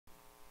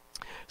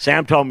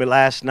Sam told me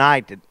last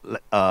night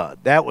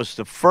that that was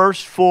the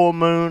first full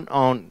moon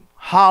on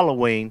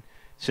Halloween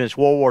since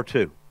World War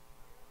II.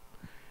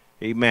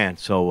 Amen.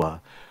 So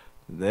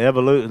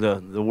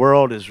the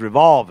world is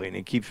revolving.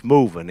 It keeps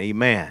moving.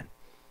 Amen.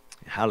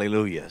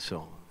 Hallelujah.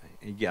 So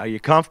are you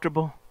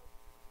comfortable?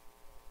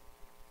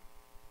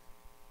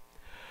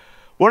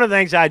 One of the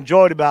things I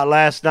enjoyed about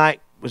last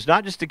night was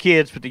not just the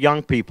kids, but the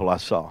young people I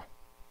saw.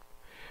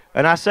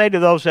 And I say to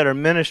those that are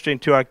ministering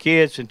to our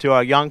kids and to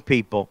our young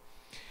people,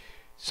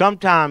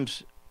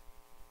 sometimes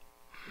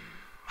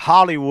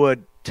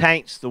Hollywood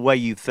taints the way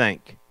you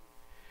think.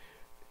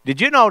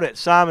 Did you know that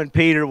Simon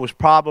Peter was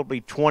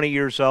probably 20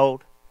 years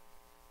old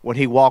when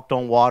he walked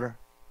on water?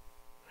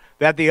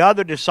 That the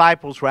other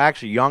disciples were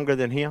actually younger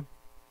than him?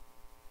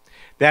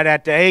 That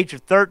at the age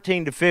of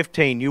 13 to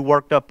 15, you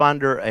worked up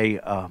under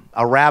a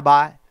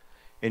rabbi,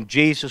 and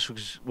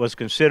Jesus was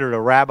considered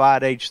a rabbi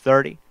at age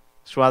 30.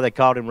 That's why they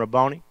called him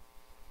Rabboni.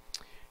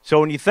 So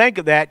when you think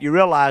of that, you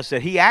realize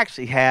that he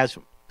actually has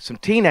some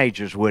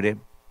teenagers with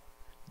him,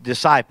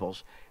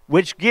 disciples,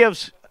 which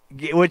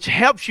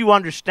helps you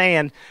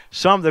understand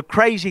some of the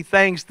crazy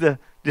things the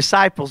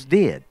disciples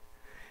did,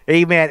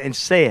 amen, and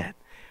said.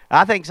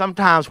 I think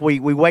sometimes we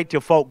wait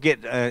till folk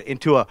get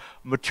into a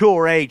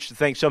mature age to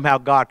think somehow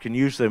God can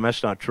use them.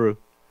 That's not true.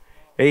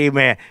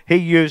 Amen.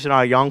 He's using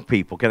our young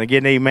people. Can I get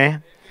an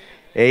amen?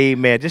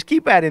 Amen. Just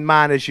keep that in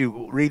mind as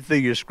you read through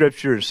your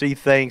scripture and see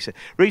things. The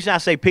reason I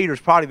say Peter's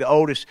probably the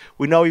oldest,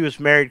 we know he was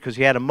married because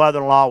he had a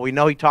mother-in-law. We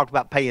know he talked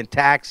about paying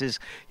taxes.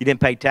 He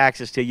didn't pay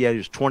taxes till he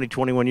was 20,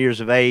 21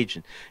 years of age.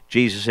 And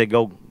Jesus said,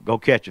 go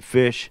catch a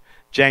fish.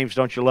 James,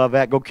 don't you love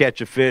that? Go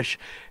catch a fish.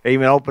 He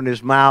even opened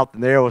his mouth,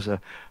 and there was a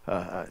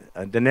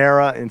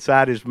denarius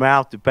inside his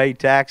mouth to pay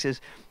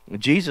taxes. And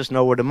Jesus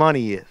knows where the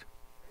money is.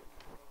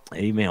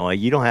 Amen. Well,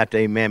 you don't have to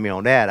amen me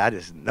on that. I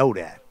just know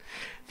that.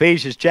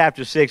 Ephesians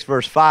chapter 6,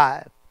 verse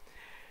 5.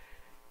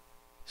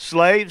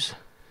 Slaves,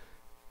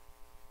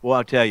 well,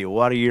 I'll tell you,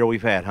 what a year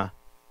we've had, huh?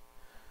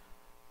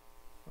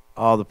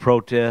 All the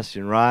protests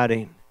and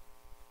rioting.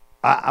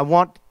 I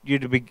want you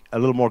to be a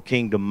little more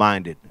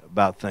kingdom-minded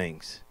about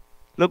things.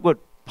 Look what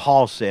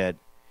Paul said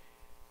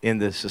in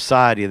the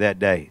society of that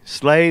day.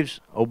 Slaves,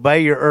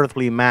 obey your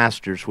earthly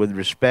masters with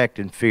respect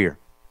and fear,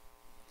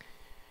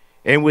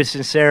 and with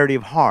sincerity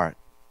of heart,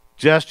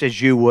 just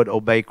as you would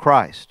obey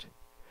Christ.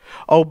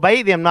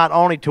 Obey them not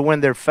only to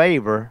win their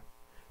favor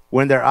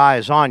when their eye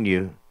is on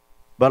you,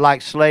 but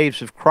like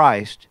slaves of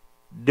Christ,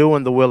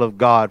 doing the will of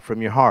God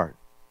from your heart.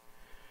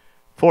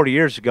 40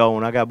 years ago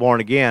when I got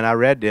born again, I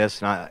read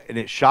this, and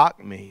it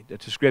shocked me that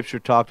the Scripture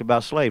talked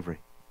about slavery.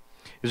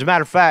 As a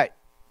matter of fact,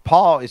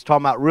 Paul is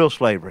talking about real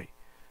slavery,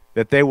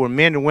 that they were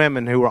men and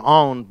women who were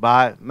owned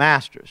by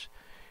masters.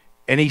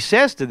 And he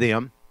says to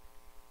them,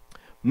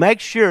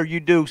 make sure you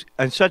do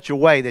in such a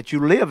way, that you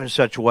live in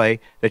such a way,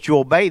 that you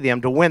obey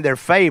them to win their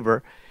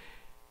favor,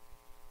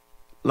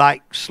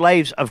 like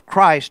slaves of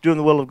Christ, doing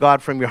the will of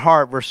God from your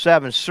heart. Verse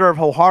 7, serve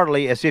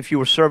wholeheartedly as if you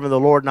were serving the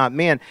Lord, not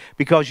men,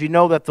 because you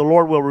know that the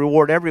Lord will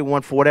reward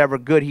everyone for whatever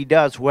good he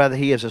does, whether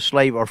he is a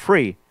slave or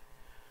free.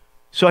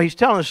 So he's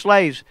telling the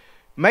slaves,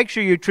 make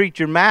sure you treat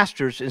your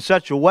masters in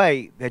such a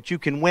way that you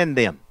can win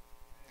them.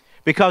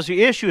 Because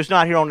the issue is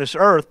not here on this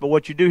earth, but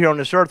what you do here on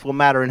this earth will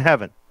matter in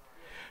heaven.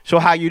 So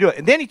how you do it.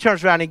 And then he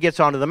turns around and he gets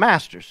on to the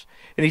masters.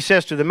 And he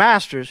says to the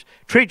masters,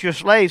 treat your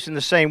slaves in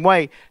the same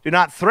way. Do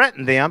not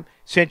threaten them,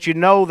 since you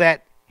know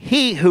that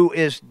he who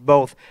is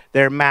both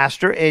their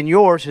master and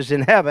yours is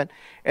in heaven,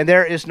 and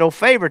there is no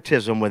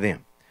favoritism with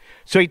him.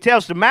 So he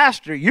tells the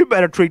master, you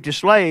better treat the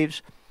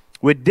slaves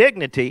with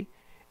dignity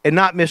and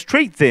not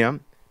mistreat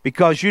them,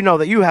 because you know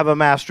that you have a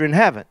master in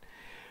heaven.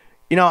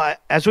 You know,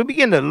 as we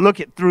begin to look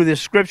through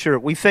this scripture,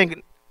 we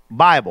think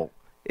Bible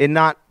and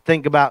not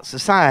think about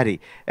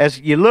society. As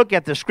you look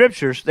at the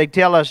scriptures, they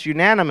tell us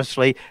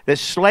unanimously that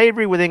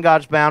slavery within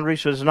God's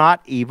boundaries was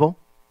not evil.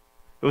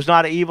 It was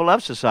not an evil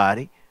of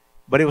society,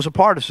 but it was a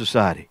part of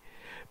society.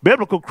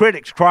 Biblical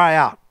critics cry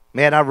out,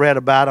 man, I've read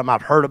about them,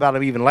 I've heard about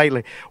them even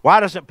lately. Why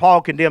doesn't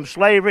Paul condemn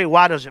slavery?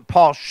 Why doesn't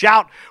Paul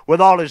shout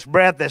with all his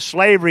breath that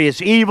slavery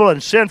is evil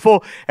and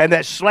sinful and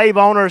that slave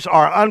owners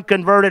are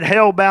unconverted,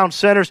 hell-bound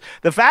sinners?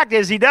 The fact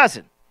is he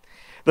doesn't.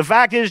 The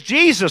fact is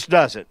Jesus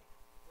doesn't.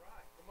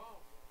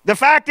 The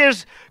fact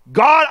is,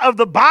 God of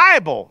the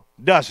Bible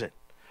does it.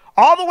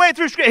 All the way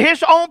through Scripture,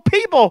 his own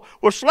people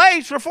were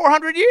slaves for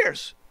 400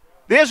 years,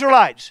 the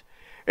Israelites.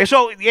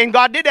 And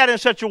God did that in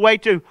such a way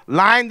to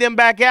line them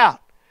back out.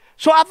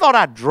 So I thought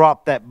I'd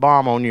drop that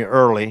bomb on you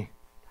early.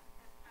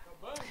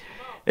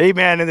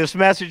 Amen. In this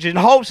message, in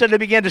hopes that it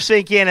begin to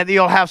sink in and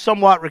you'll have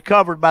somewhat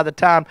recovered by the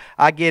time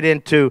I get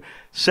into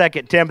 2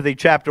 Timothy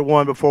chapter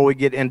 1 before we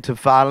get into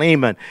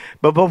Philemon.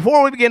 But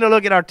before we begin to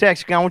look at our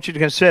text, I want you to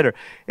consider,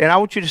 and I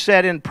want you to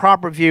set in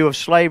proper view of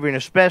slavery, and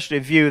especially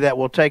a view that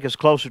will take us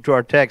closer to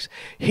our text.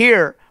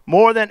 Here,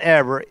 more than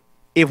ever,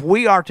 if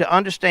we are to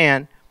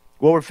understand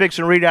what we're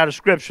fixing to read out of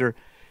Scripture,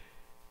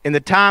 in the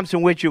times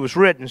in which it was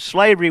written,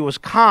 slavery was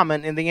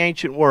common in the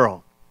ancient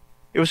world.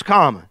 It was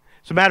common.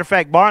 As a matter of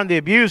fact, barring the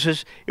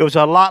abuses, it was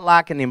a lot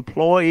like an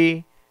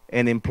employee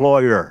an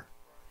employer,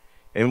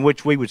 in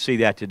which we would see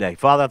that today.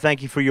 Father, I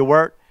thank you for your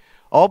word.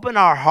 Open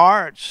our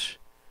hearts.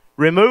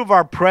 Remove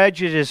our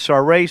prejudice,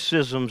 our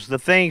racisms, the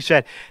things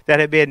that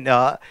have been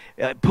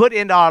put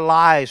into our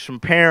lives from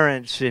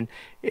parents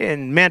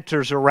and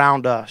mentors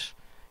around us.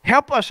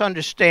 Help us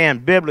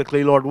understand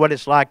biblically, Lord, what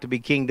it's like to be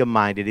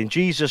kingdom-minded. In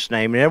Jesus'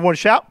 name. And everyone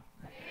shout?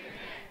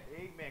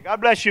 Amen. Amen.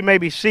 God bless you. You may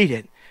be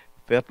seated.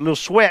 Felt a little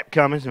sweat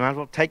coming, so might as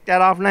well take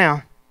that off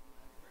now.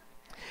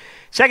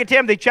 2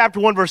 Timothy chapter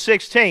 1, verse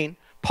 16.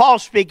 Paul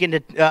speaking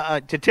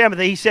to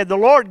Timothy, he said, "The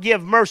Lord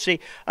give mercy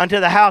unto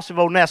the house of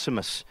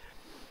Onesimus.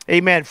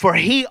 Amen. For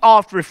he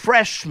oft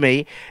refreshed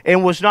me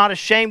and was not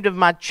ashamed of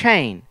my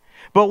chain.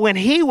 But when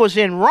he was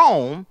in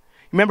Rome,"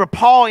 remember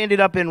Paul ended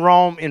up in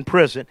Rome in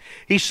prison,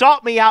 "he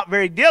sought me out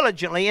very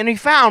diligently, and he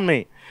found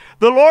me.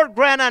 The Lord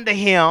grant unto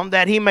him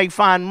that he may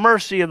find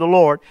mercy of the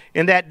Lord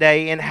in that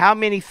day, and how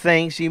many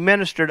things he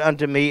ministered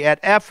unto me at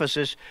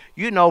Ephesus,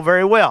 you know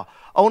very well."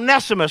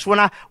 Onesimus, when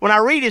I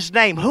read his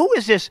name, who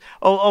is this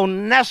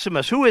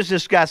Onesimus? Who is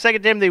this guy?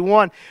 2 Timothy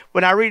 1,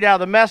 when I read out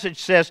the Message,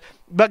 says,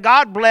 "But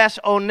God bless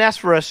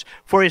Onesimus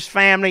for his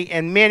family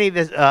and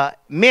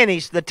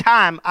many's the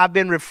time I've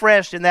been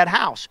refreshed in that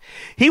house.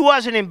 He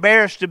wasn't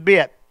embarrassed a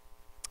bit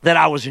that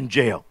I was in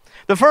jail.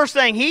 The first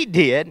thing he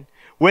did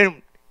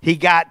when he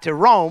got to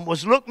Rome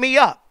was look me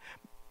up.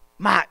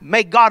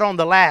 May God on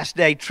the last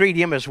day treat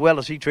him as well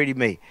as he treated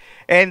me.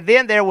 And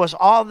then there was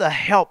all the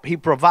help he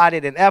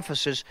provided in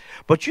Ephesus,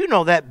 but you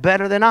know that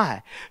better than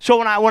I." So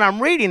when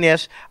I'm reading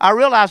this, I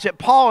realize that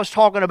Paul is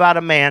talking about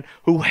a man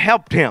who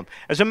helped him.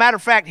 As a matter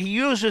of fact, he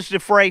uses the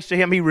phrase to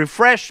him, "He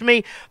refreshed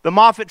me." The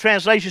Moffat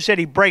translation said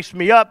he braced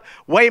me up.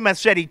 Weymouth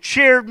said he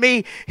cheered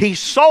me. He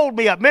sold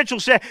me up. Mitchell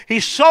said he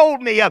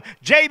sold me up.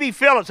 J.B.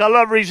 Phillips, I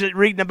love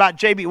reading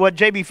about what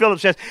J.B.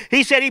 Phillips says.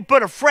 He said he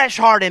put a fresh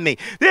heart in me.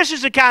 This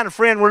is the kind of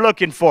friend we're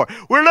looking for.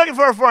 We're looking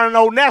for an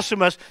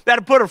Onesimus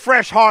that'll put a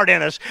fresh heart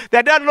in us,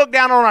 that doesn't look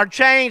down on our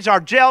chains, our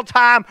jail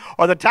time,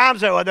 or the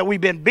times that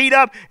we've been beat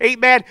up.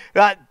 Amen.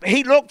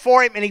 He looked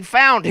for him and he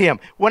found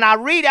him. When I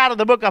read out of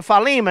the book of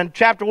Philemon,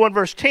 chapter 1,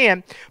 verse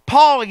 10,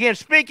 Paul again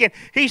speaking,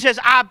 he says,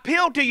 "I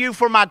appeal to you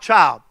for my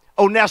child,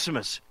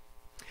 Onesimus."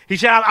 He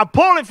said, "I'm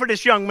pulling for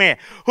this young man,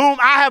 whom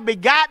I have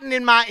begotten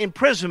in my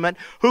imprisonment,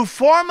 who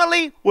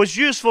formerly was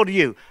useful to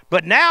you,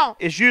 but now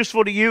is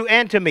useful to you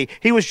and to me."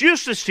 He was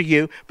useless to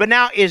you, but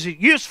now is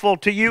useful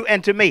to you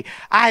and to me.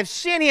 "I have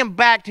sent him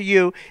back to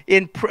you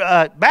in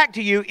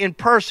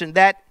person,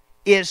 that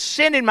is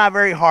sin in my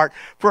very heart.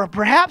 For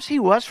perhaps he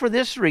was for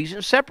this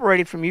reason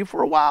separated from you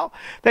for a while,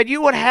 that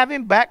you would have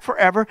him back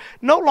forever,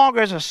 no longer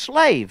as a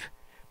slave,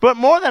 but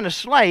more than a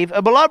slave,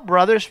 a beloved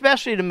brother,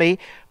 especially to me.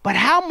 But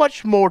how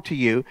much more to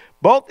you,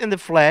 both in the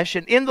flesh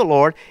and in the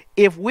Lord,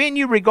 if when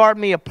you regard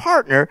me a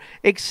partner,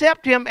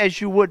 accept him as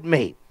you would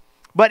me.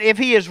 But if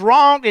he is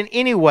wronged in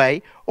any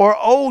way or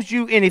owes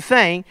you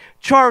anything,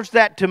 charge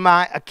that to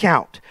my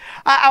account."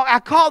 I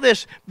call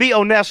this Be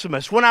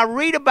Onesimus. When I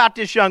read about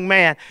this young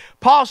man,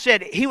 Paul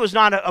said he was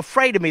not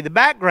afraid of me. The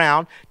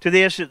background to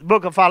this, the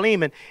book of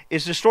Philemon,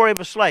 is the story of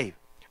a slave.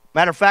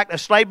 Matter of fact, a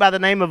slave by the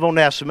name of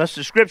Onesimus.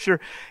 The scripture,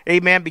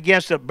 amen,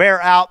 begins to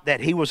bear out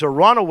that he was a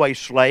runaway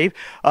slave.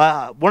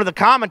 One of the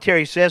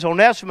commentaries says,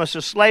 Onesimus,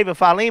 a slave of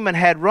Philemon,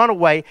 had run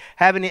away,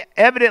 having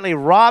evidently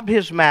robbed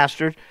his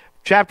master.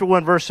 Chapter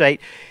 1, verse 8.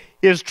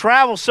 His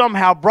travel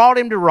somehow brought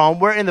him to Rome,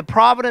 where in the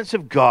providence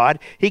of God,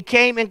 he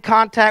came in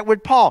contact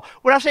with Paul.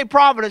 When I say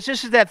providence,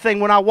 this is that thing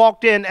when I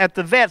walked in at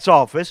the vet's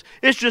office.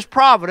 It's just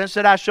providence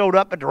that I showed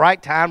up at the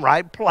right time,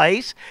 right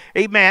place.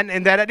 Amen.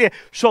 And that I did.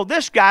 So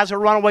this guy's a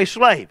runaway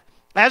slave.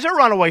 As a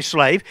runaway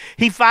slave,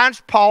 he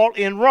finds Paul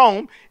in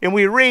Rome, and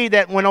we read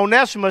that when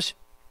Onesimus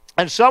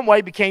in some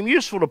way became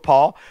useful to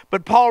Paul,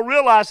 but Paul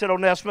realized that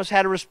Onesimus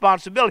had a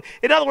responsibility.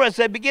 In other words,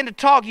 they begin to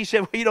talk. He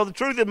said, well, the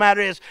truth of the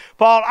matter is,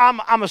 Paul,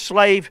 I'm a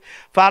slave.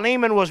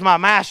 Philemon was my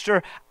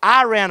master.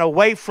 I ran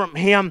away from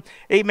him.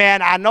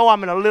 Amen. I know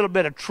I'm in a little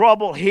bit of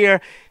trouble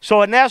here.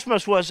 So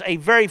Onesimus was a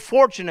very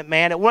fortunate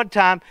man. At one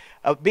time,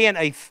 being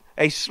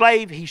a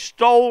slave, he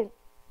stole.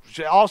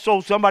 Also,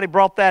 somebody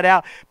brought that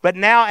out. But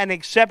now an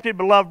accepted,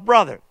 beloved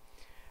brother.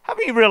 How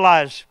many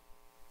realize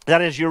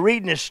that as you're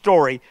reading this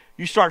story,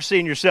 you start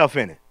seeing yourself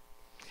in it?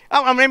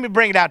 Let me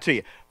bring it out to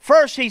you.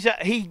 First,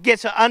 he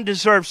gets an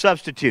undeserved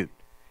substitute.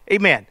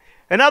 Amen.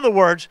 In other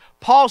words,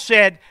 Paul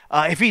said,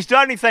 if he's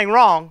done anything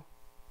wrong,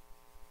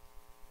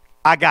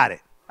 I got it.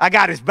 I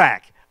got his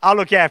back. I'll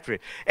look after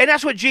it. And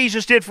that's what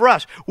Jesus did for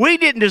us. We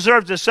didn't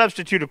deserve the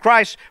substitute of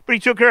Christ, but he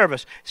took care of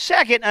us.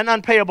 Second, an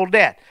unpayable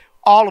debt.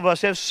 All of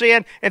us have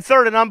sinned. And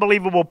third, an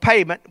unbelievable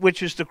payment,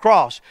 which is the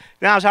cross.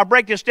 Now, as I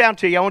break this down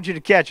to you, I want you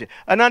to catch it.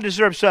 An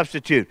undeserved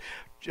substitute.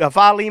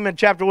 Philemon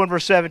chapter 1,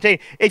 verse 17.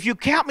 If you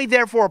count me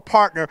therefore a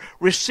partner,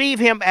 receive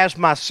him as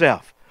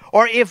myself.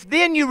 Or if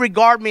then you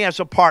regard me as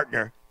a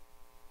partner,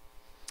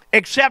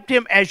 Accept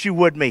him as you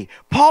would me.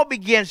 Paul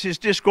begins his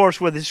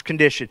discourse with this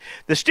condition.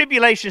 The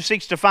stipulation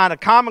seeks to find a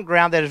common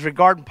ground that is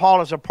regarding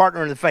Paul as a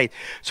partner in the faith.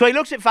 So he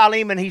looks at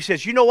Philemon and he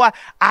says, you know what?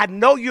 I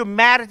know you're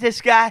mad at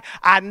this guy.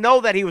 I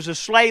know that he was a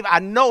slave. I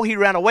know he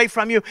ran away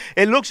from you.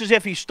 It looks as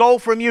if he stole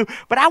from you.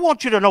 But I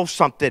want you to know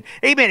something.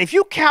 Amen. If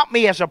you count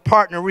me as a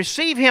partner,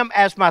 receive him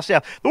as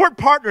myself. The word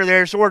partner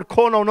there is the word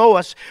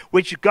koinonos,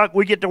 which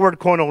we get the word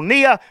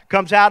koinonia,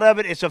 comes out of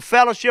it. It's a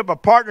fellowship, a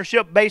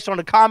partnership based on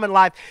a common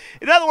life.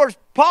 In other words,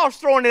 Paul's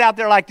throwing it out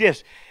there like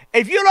this.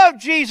 If you love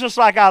Jesus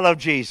like I love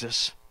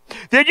Jesus,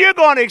 then you're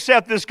going to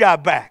accept this guy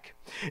back.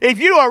 If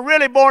you are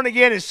really born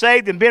again and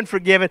saved and been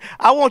forgiven,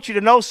 I want you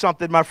to know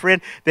something, my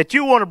friend, that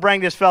you want to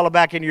bring this fellow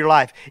back into your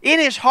life. In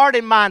his heart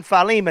and mind,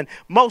 Philemon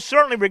most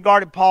certainly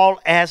regarded Paul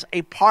as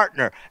a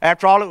partner.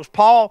 After all, it was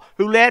Paul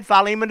who led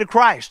Philemon to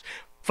Christ.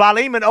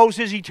 Philemon owes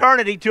his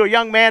eternity to a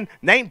young man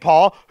named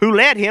Paul who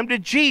led him to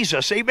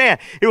Jesus. Amen.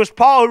 It was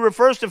Paul who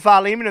refers to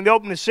Philemon in the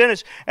opening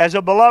sentence as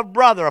a beloved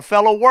brother, a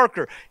fellow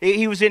worker.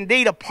 He was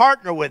indeed a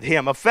partner with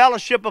him, a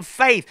fellowship of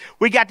faith.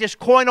 We got this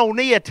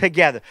koinonia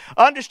together.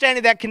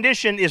 Understanding that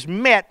condition is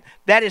met,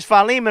 that is,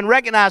 Philemon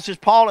recognizes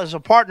Paul as a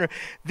partner,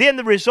 then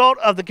the result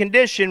of the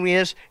condition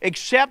is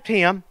accept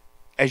him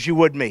as you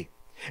would me.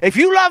 If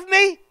you love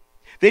me,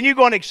 then you're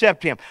going to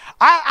accept him.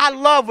 I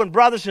love when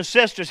brothers and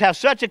sisters have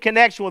such a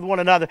connection with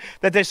one another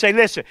that they say,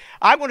 listen,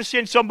 I'm going to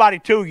send somebody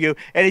to you,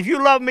 and if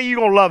you love me,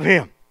 you're going to love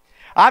him.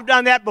 I've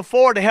done that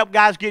before to help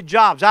guys get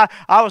jobs. I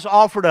was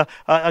offered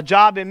a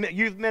job in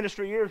youth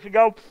ministry years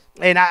ago,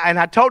 and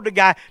I told the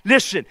guy,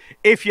 listen,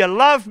 if you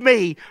love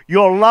me,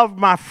 you'll love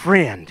my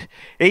friend.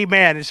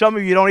 Amen. And some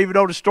of you don't even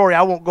know the story.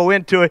 I won't go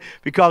into it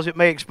because it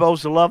may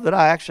expose the love that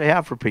I actually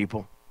have for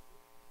people.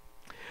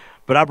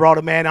 But I brought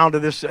a man into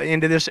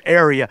this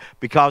area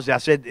because I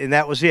said, and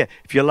that was it.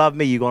 If you love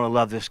me, you're going to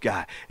love this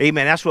guy.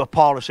 Amen. That's what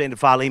Paul is saying to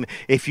Philemon.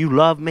 If you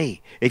love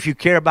me, if you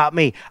care about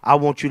me, I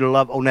want you to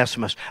love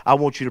Onesimus. I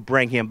want you to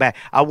bring him back.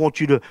 I want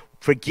you to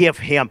forgive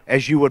him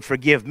as you would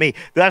forgive me.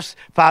 Thus,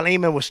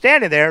 Philemon was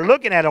standing there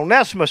looking at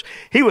Onesimus.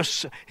 He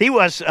was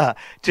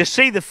to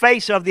see the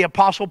face of the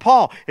Apostle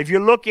Paul. If you're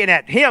looking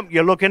at him,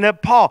 you're looking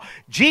at Paul.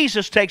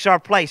 Jesus takes our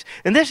place.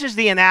 And this is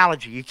the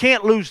analogy. You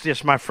can't lose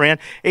this, my friend.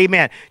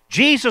 Amen.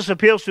 Jesus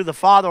appeals to the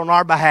Father on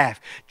our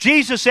behalf.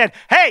 Jesus said,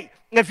 hey,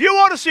 if you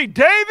want to see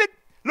David,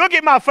 look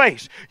at my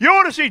face. You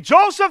want to see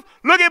Joseph?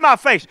 Look at my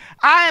face.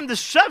 I am the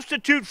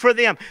substitute for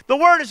them. The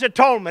word is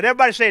atonement.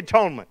 Everybody say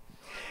atonement.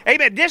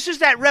 Amen. This is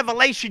that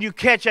revelation you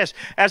catch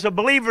as a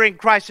believer in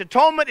Christ.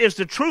 Atonement is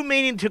the true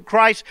meaning to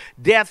Christ's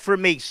death for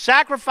me.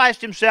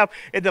 Sacrificed himself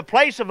in the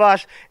place of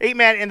us.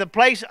 Amen. In the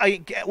place,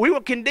 we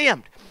were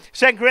condemned.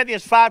 2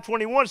 Corinthians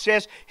 5:21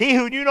 says, he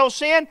who knew no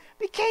sin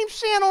became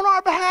sin on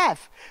our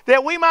behalf,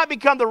 that we might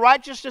become the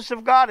righteousness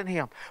of God in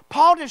him.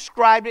 Paul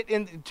described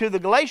it to the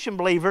Galatian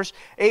believers,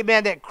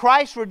 amen, that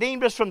Christ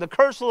redeemed us from the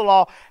curse of the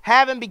law,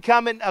 having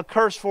become a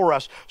curse for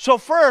us. So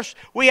first,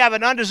 we have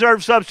an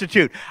undeserved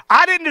substitute.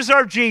 I didn't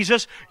deserve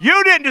Jesus.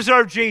 You didn't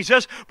deserve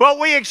Jesus, but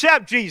we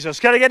accept Jesus.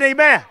 Can I get an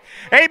amen?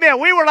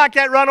 Amen. We were like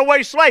that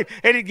runaway slave.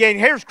 And again,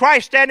 here's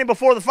Christ standing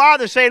before the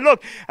Father saying,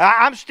 look,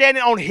 I'm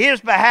standing on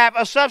his behalf,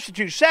 a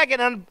substitute.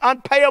 Second,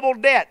 unpayable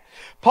debt.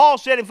 Paul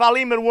said in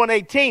Philemon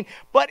 1:18,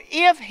 but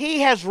if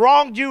he has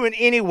wronged you in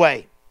any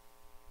way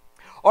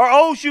or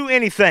owes you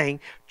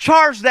anything,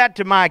 charge that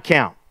to my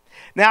account.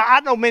 Now, I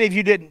know many of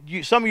you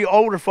didn't. Some of you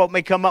older folk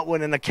may come up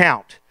with an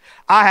account.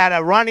 I had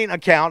a running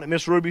account at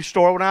Miss Ruby's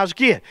store when I was a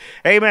kid.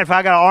 Amen. If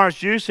I got orange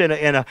juice and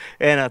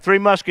a Three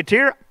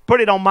Musketeer,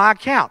 put it on my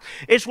account.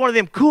 It's one of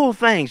them cool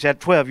things at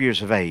 12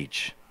 years of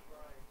age.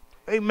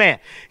 Amen.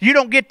 You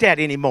don't get that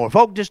anymore.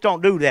 Folk just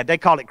don't do that. They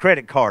call it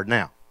credit card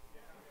now.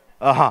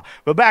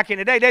 But back in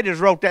the day, they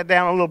just wrote that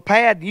down on a little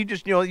pad, and you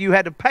just, you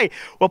had to pay.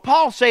 Well,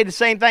 Paul said the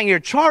same thing here.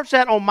 Charge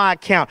that on my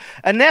account.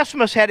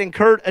 Onesimus had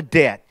incurred a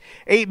debt.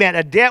 Amen.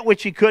 A debt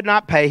which he could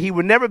not pay. He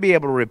would never be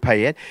able to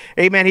repay it.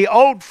 Amen. He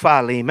owed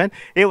Philemon.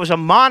 It was a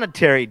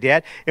monetary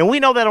debt. And we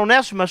know that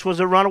Onesimus was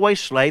a runaway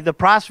slave. The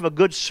price of a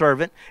good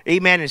servant,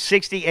 amen, in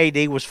 60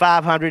 AD was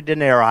 500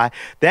 denarii.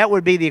 That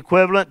would be the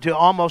equivalent to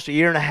almost a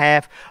year and a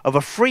half of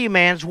a free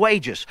man's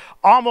wages.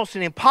 Almost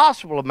an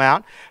impossible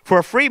amount for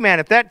a free man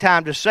at that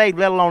time to save,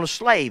 let alone a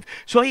slave.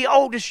 So he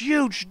owed this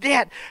huge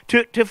debt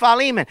to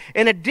Philemon.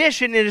 In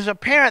addition, it is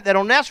apparent that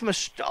Onesimus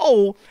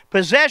stole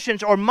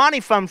possessions or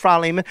money from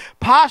Philemon,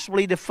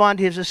 possibly to fund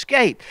his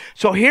escape.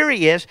 So here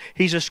he is.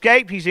 He's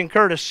escaped. He's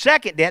incurred a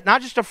second debt,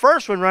 not just the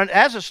first one run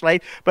as a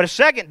slave, but a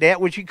second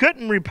debt which he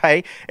couldn't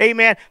repay.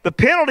 Amen. The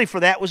penalty for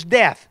that was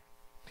death.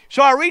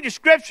 So I read the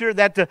scripture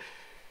that the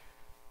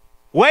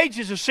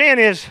wages of sin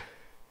is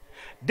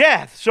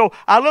death. So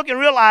I look and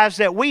realize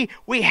that we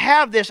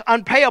have this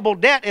unpayable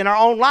debt in our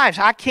own lives.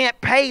 I can't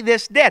pay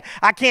this debt.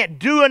 I can't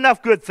do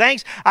enough good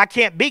things. I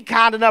can't be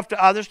kind enough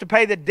to others to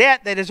pay the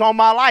debt that is on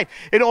my life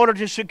in order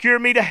to secure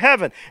me to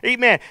heaven.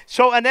 Amen.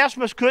 So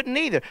Onesimus couldn't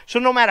either. So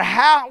no matter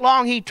how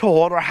long he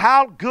toiled or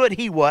how good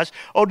he was,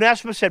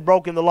 Onesimus had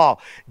broken the law.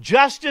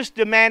 Justice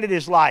demanded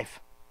his life.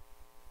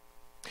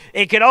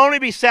 It could only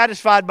be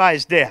satisfied by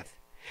his death.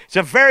 It's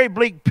a very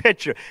bleak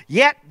picture.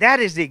 Yet, that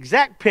is the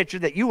exact picture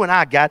that you and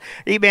I got,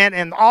 amen,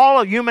 and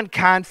all of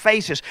humankind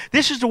faces.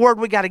 This is the word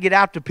we got to get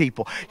out to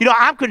people. You know,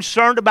 I'm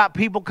concerned about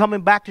people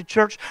coming back to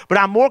church, but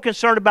I'm more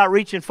concerned about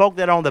reaching folk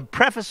that are on the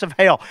preface of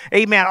hell,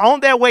 amen, on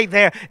their way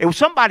there.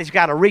 Somebody's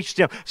got to reach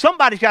them.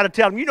 Somebody's got to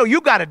tell them, you know,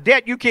 you got a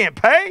debt you can't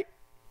pay.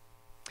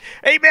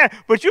 Amen.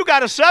 But you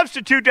got a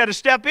substitute that'll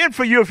step in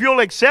for you if you'll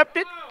accept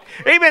it.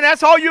 Amen.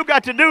 That's all you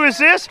got to do is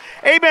this.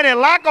 Amen.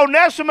 And like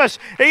Onesimus,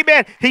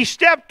 amen, he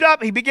stepped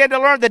up. He began to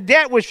learn the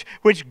debt which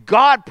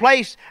God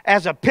placed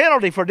as a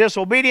penalty for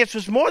disobedience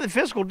was more than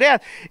physical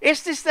death.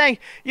 It's this thing,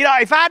 you know,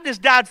 if I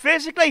just died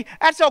physically,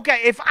 that's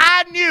okay. If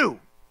I knew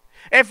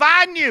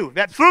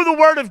that through the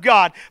word of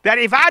God, that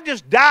if I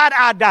just died,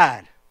 I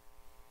died,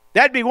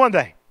 that'd be one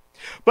thing.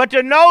 But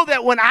to know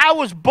that when I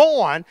was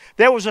born,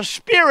 there was a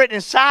spirit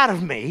inside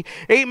of me,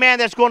 amen,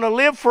 that's going to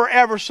live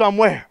forever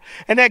somewhere.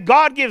 And that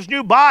God gives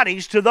new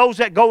bodies to those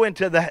that go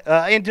into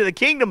the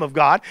kingdom of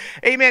God,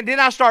 amen. Then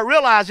I start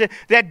realizing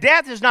that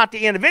death is not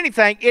the end of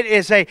anything. It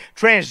is a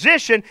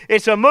transition.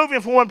 It's a moving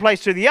from one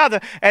place to the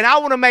other. And I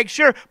want to make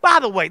sure,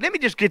 by the way, let me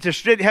just get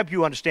this to help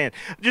you understand.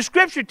 The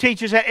scripture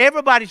teaches that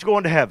everybody's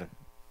going to heaven.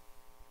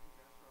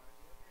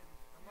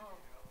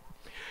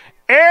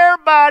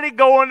 Everybody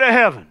going to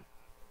heaven.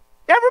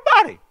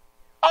 Everybody.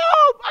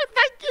 Oh,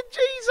 thank you,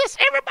 Jesus.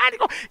 Everybody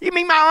go. You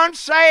mean my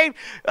unsaved,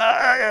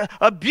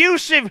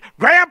 abusive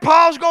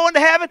grandpa's going to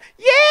heaven?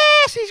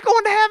 Yes, he's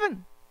going to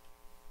heaven.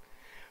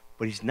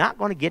 But he's not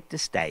going to get to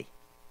stay.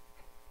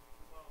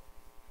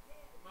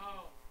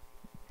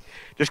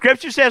 The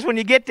scripture says when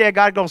you get there,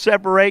 God's going to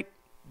separate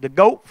the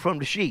goat from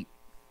the sheep.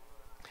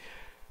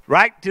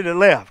 Right to the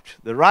left,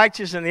 the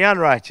righteous and the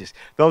unrighteous.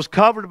 Those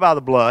covered by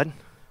the blood,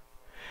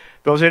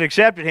 those that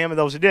accepted him and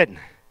those that didn't.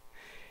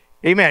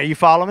 Amen. You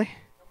follow me?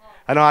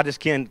 I know I just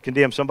can't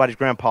condemn somebody's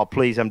grandpa.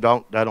 Please, I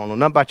don't know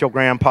nothing about your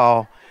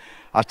grandpa.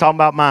 I was talking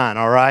about mine,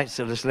 all right?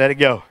 So just let it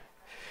go.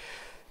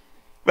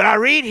 But I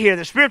read here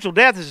that spiritual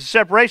death is the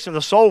separation of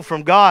the soul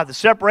from God, the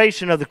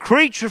separation of the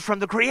creature from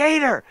the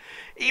Creator.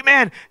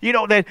 Amen. You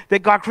know,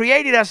 that God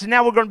created us, and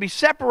now we're going to be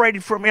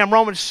separated from Him.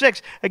 Romans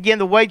 6, again,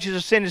 the wages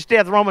of sin is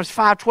death. Romans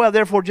 5:12,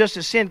 therefore, just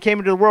as sin came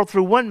into the world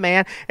through one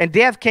man, and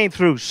death came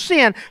through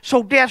sin,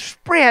 so death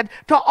spread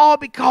to all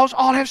because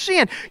all have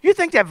sinned. You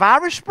think that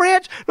virus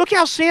spreads? Look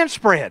how sin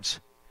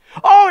spreads.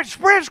 Oh, it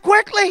spreads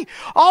quickly.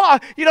 Oh,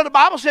 you know, the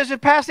Bible says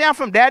it passed down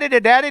from daddy to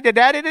daddy to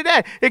daddy to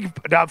daddy.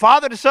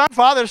 Father to son,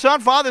 father to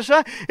son, father to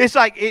son. It's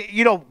like,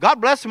 you know,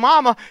 God bless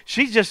mama.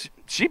 She's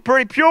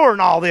pretty pure in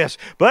all this.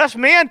 But us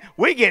men,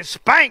 we get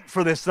spanked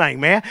for this thing,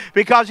 man.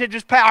 Because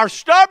our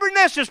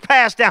stubbornness is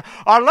passed down.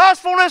 Our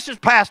lustfulness is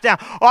passed down.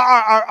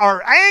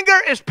 Our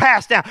anger is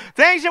passed down.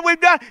 Things that we've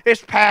done is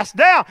passed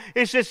down.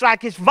 It's just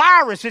like it's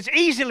virus. It's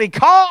easily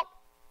caught.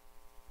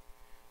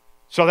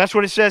 So that's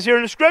what it says here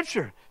in the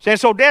scripture. Saying,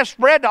 so death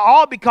spread to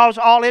all because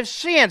all have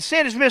sinned.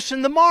 Sin is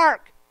missing the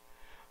mark.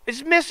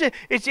 It's missing.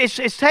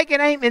 It's taking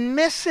aim and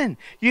missing.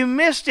 You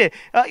missed it.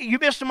 You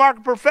missed the mark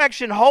of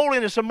perfection,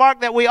 holiness, a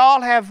mark that we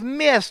all have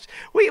missed.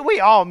 We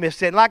all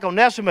missed it. And like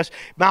Onesimus,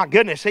 my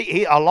goodness,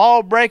 he a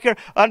lawbreaker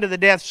under the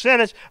death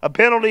sentence, a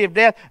penalty of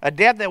death, a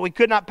debt that we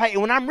could not pay.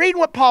 And when I'm reading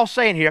what Paul's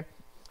saying here,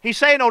 he's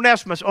saying,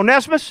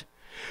 Onesimus,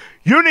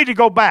 you need to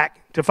go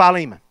back to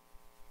Philemon.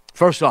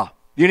 First off,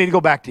 you need to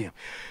go back to him.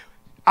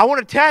 I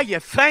want to tell you,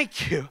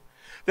 thank you,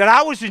 that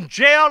I was in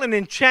jail and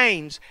in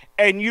chains,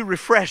 and you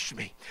refreshed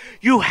me.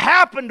 You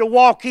happened to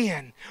walk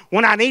in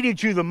when I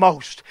needed you the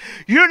most.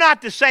 You're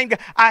not the same guy.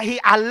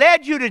 I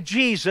led you to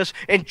Jesus,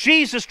 and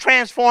Jesus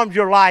transformed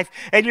your life,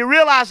 and you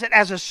realize that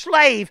as a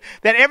slave,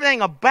 that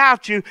everything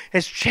about you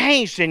has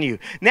changed in you.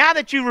 Now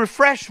that you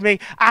refreshed me,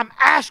 I'm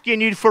asking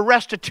you for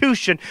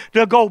restitution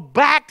to go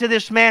back to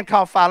this man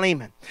called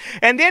Philemon.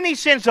 And then he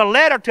sends a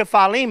letter to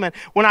Philemon.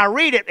 When I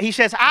read it, he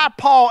says, I,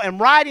 Paul, am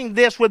writing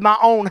this with my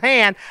own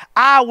hand.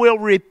 I will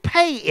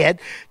repay it.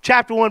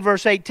 Chapter 1,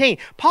 verse 18.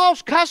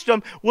 Paul's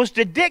custom was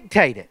to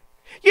dictate it.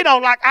 You know,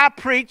 like I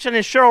preach, and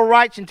then Cheryl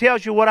writes and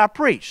tells you what I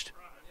preached.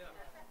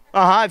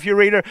 If you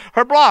read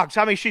her blogs.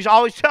 I mean, she's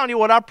always telling you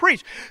what I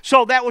preached.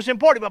 So that was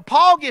important. But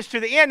Paul gets to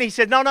the end, he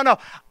said, no.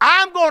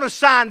 I'm going to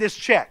sign this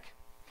check.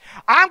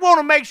 I'm going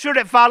to make sure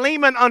that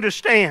Philemon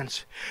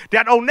understands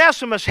that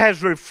Onesimus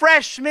has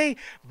refreshed me,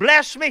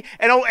 blessed me.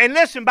 And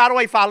listen, by the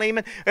way,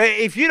 Philemon,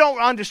 if you don't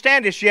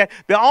understand this yet,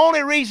 the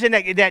only reason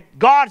that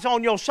God's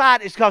on your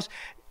side is because,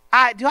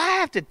 do I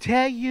have to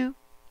tell you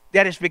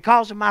that it's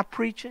because of my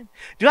preaching?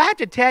 Do I have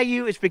to tell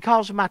you it's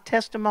because of my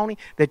testimony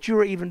that you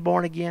were even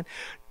born again?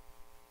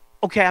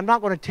 Okay, I'm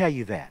not going to tell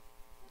you that.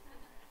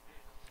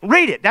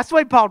 Read it. That's the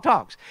way Paul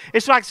talks.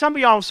 It's like some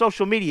of y'all on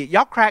social media.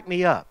 Y'all crack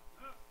me up.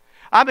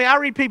 I mean, I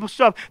read people's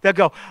stuff that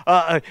go,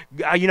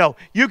 you know,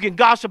 you can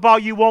gossip all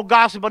you want,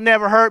 gossip will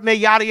never hurt me,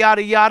 yada,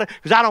 yada, yada,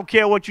 because I don't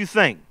care what you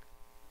think.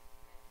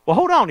 Well,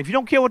 hold on. If you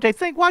don't care what they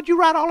think, why'd you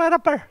write all that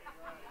up there?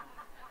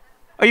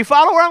 Are you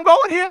following where I'm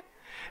going here?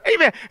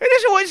 Amen. And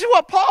this is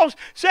what Paul's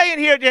saying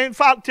here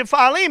to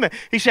Philemon.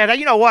 He said,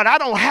 you know what? I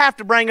don't have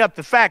to bring up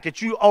the fact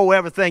that you owe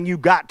everything you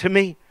got to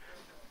me.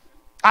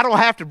 I don't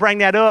have to bring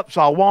that up,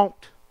 so I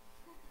won't.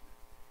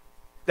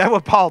 That's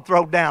what Paul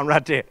throw down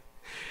right there.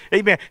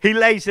 Amen. He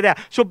lays it out.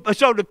 So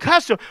the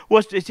custom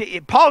was,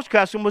 Paul's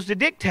custom was to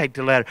dictate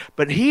the letter.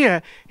 But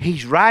here,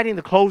 he's writing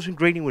the closing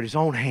greeting with his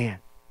own hand.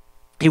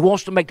 He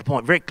wants to make the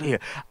point very clear.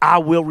 I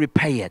will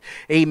repay it.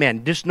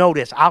 Amen. Just know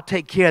this. I'll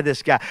take care of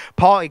this guy.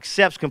 Paul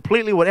accepts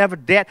completely whatever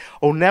debt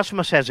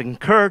Onesimus has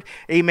incurred.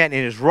 Amen.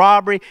 In his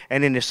robbery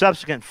and in his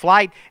subsequent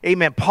flight.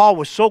 Amen. Paul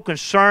was so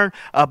concerned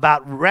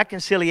about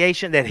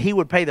reconciliation that he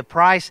would pay the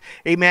price.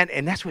 Amen.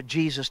 And that's what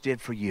Jesus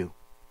did for you.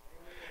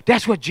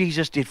 That's what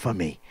Jesus did for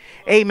me.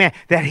 Amen.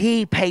 That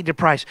he paid the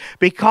price.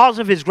 Because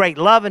of his great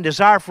love and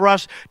desire for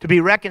us to be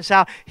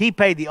reconciled, he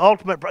paid the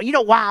ultimate price. You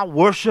know why I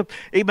worship,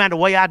 amen, the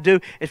way I do?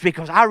 It's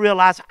because I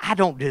realize I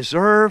don't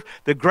deserve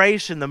the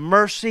grace and the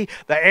mercy,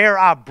 the air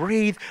I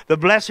breathe, the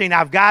blessing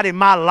I've got in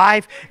my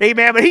life.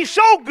 Amen. But he's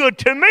so good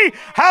to me.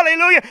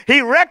 Hallelujah.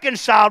 He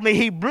reconciled me.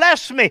 He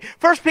blessed me.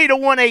 1 Peter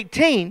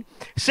 1:18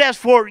 says,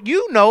 for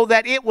you know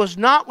that it was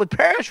not with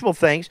perishable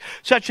things,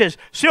 such as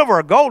silver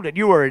or gold, that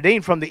you were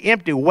redeemed from the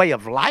empty way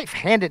of life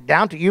handed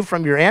down to you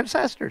from your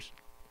ancestors,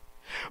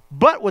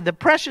 but with the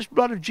precious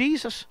blood of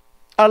Jesus,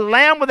 a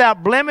lamb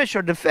without blemish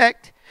or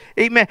defect.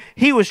 Amen.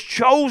 He was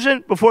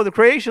chosen before the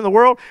creation of the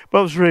world,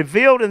 but was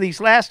revealed in these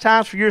last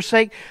times for your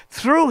sake.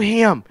 Through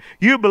him,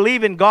 you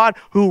believe in God,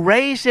 who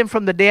raised him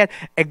from the dead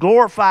and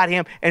glorified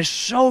him, and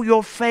so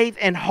your faith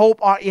and hope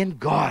are in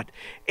God.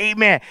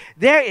 Amen.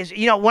 There is,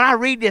 when I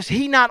read this,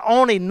 he not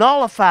only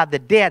nullified the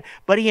debt,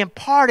 but he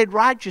imparted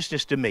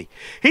righteousness to me.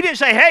 He didn't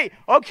say, hey,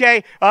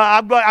 okay,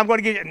 I'm going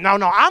to get you. No,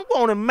 I'm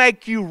going to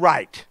make you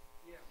right.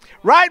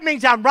 Right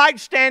means I'm right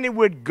standing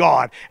with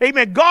God.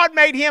 Amen. God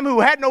made him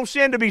who had no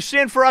sin to be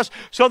sin for us,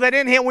 so that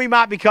in him we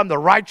might become the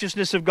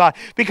righteousness of God.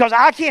 Because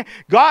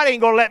God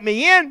ain't going to let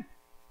me in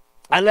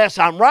unless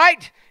I'm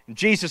right. And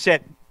Jesus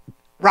said,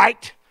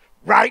 right.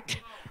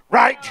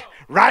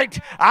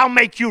 I'll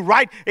make you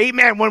right.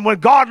 Amen. When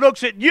God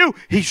looks at you,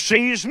 he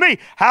sees me.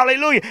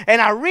 Hallelujah. And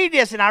I read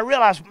this and I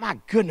realize, my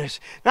goodness,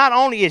 not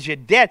only is your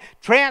debt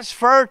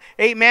transferred,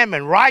 amen,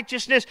 and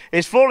righteousness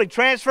is fully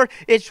transferred.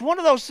 It's one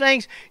of those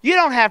things, you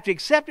don't have to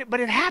accept it, but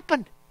it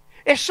happened.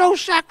 It's so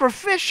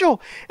sacrificial.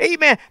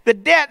 Amen. The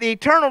debt, the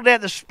eternal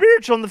debt, the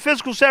spiritual and the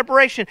physical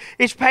separation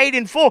is paid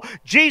in full.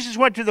 Jesus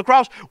went to the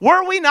cross.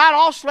 Were we not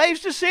all slaves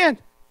to sin?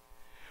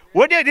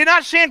 Did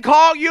not sin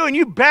call you and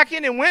you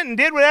beckoned and went and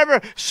did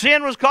whatever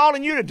sin was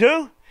calling you to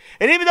do?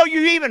 And even though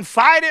you even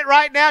fight it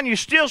right now and you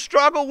still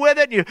struggle with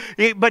it,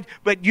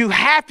 but you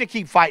have to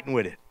keep fighting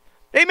with it.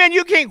 Amen.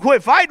 You can't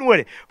quit fighting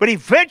with it. But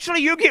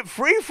eventually you get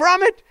free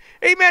from it.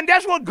 Amen.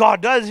 That's what God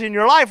does in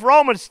your life.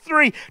 Romans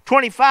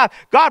 3:25.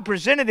 God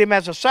presented him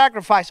as a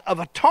sacrifice of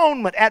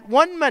atonement at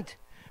one moment.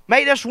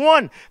 Made us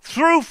one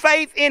through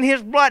faith in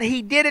his blood.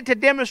 He did it to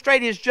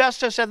demonstrate his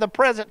justice at the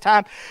present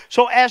time,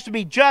 so as to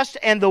be just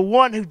and the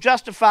one who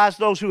justifies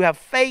those who have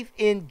faith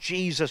in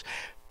Jesus,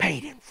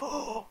 paid in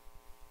full.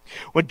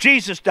 When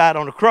Jesus died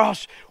on the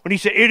cross, when he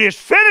said, it is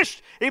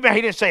finished, amen,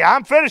 he didn't say,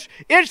 I'm finished.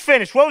 It's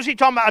finished. What was he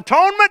talking about?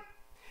 Atonement?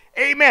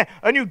 Amen.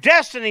 A new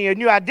destiny, a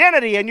new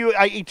identity, a new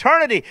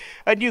eternity,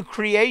 a new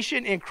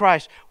creation in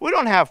Christ. We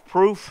don't have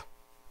proof.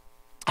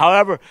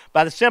 However,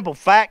 by the simple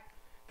fact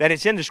that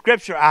it's in the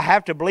Scripture, I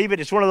have to believe it.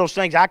 It's one of those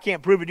things, I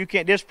can't prove it, you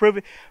can't disprove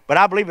it, but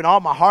I believe in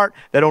all my heart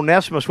that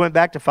Onesimus went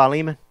back to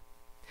Philemon.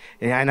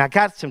 And I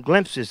got some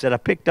glimpses that I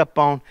picked up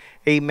on,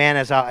 amen,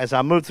 as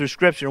I moved through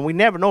Scripture. And we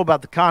never know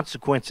about the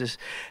consequences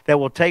that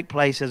will take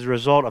place as a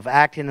result of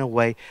acting in a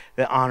way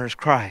that honors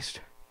Christ.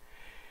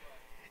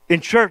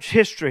 In church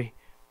history,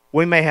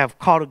 we may have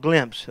caught a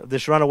glimpse of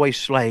this runaway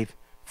slave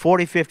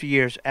 40, 50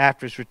 years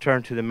after his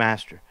return to the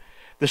master.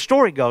 The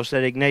story goes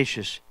that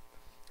Ignatius,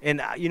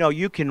 and,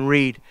 you can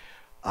read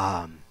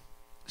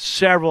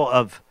several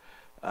of,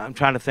 I'm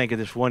trying to think of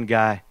this one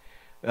guy,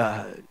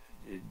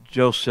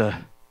 Joseph,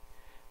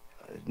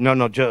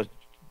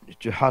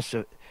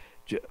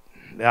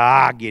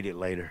 I'll get it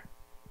later.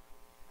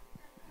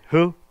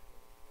 Who?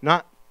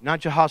 Not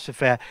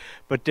Jehoshaphat,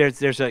 but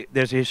there's a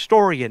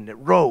historian that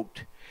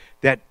wrote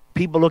that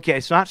people look at.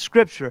 It's not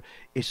Scripture,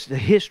 it's the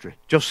history.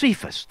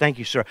 Josephus, thank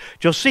you, sir.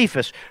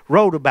 Josephus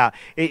wrote about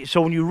it.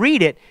 So when you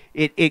read it,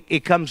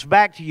 it comes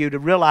back to you to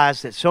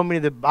realize that so many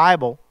of the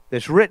Bible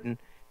that's written,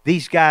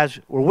 these guys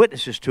were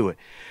witnesses to it.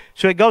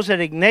 So it goes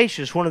that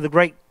Ignatius, one of the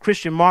great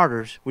Christian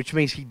martyrs, which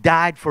means he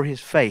died for his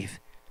faith,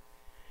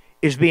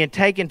 is being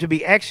taken to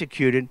be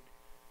executed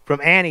from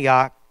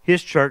Antioch,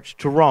 his church,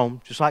 to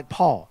Rome, just like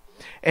Paul.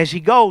 As he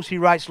goes, he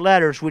writes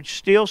letters which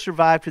still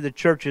survive to the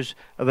churches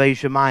of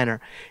Asia Minor.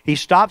 He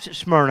stops at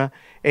Smyrna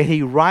and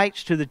he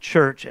writes to the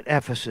church at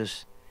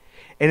Ephesus.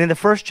 And in the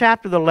first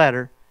chapter of the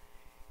letter,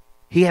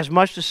 he has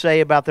much to say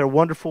about their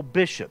wonderful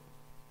bishop,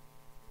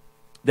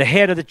 the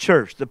head of the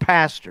church, the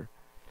pastor.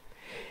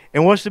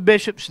 And what's the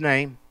bishop's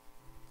name?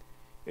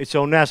 It's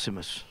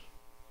Onesimus,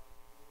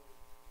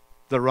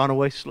 the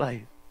runaway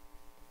slave.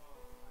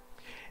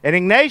 And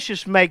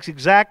Ignatius makes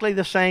exactly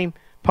the same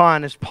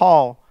pun as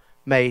Paul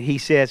made. He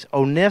says,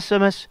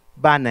 Onesimus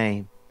by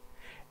name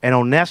and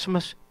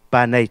Onesimus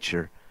by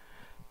nature,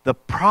 the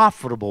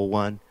profitable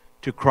one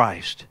to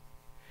Christ.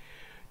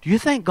 Do you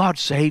think God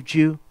saved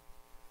you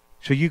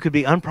so you could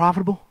be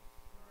unprofitable?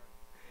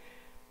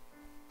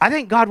 I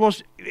think God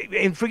wants,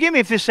 and forgive me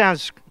if this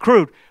sounds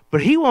crude,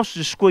 but He wants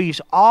to squeeze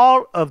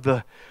all of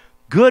the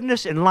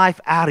goodness and life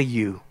out of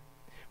you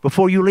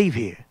before you leave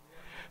here.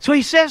 So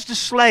He says to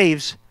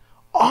slaves,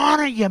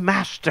 honor your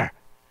master.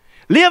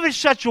 Live in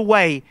such a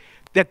way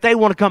that they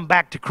want to come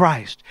back to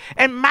Christ.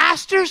 And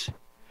masters,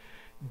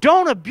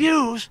 don't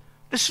abuse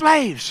the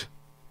slaves.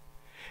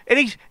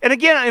 And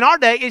again, in our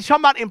day, it's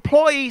talking about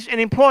employees and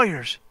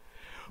employers.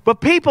 But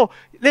people,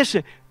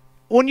 listen,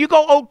 when you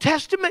go Old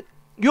Testament,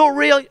 you'll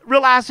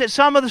realize that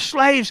some of the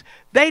slaves,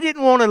 they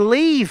didn't want to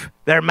leave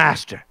their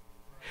master.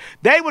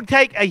 They would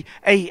take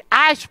a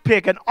ice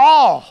pick, an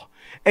awl,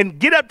 and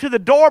get up to the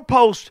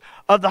doorpost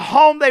of the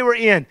home they were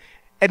in,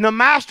 and the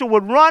master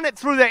would run it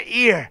through their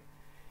ear.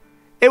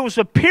 It was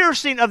a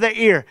piercing of their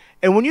ear.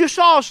 And when you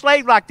saw a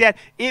slave like that,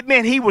 it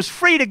meant he was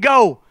free to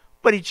go,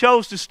 but he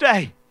chose to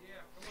stay.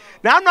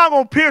 Now, I'm not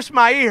going to pierce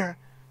my ear,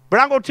 but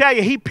I'm going to tell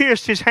you, he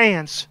pierced his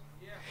hands.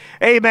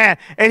 Amen.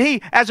 And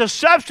he, as a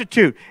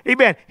substitute,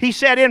 amen, he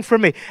sat in for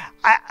me.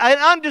 An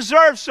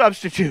undeserved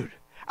substitute.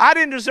 I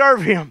didn't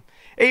deserve him.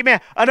 Amen.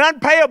 An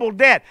unpayable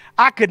debt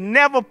I could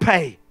never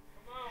pay.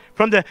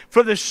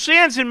 For the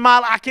sins in my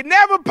life, I could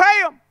never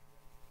pay them.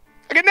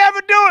 I could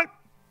never do it.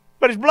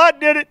 But his blood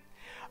did it.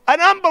 An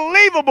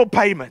unbelievable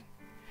payment.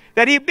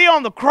 That he'd be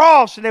on the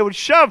cross and they would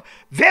shove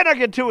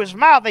vinegar to his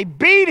mouth. They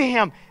beat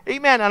him.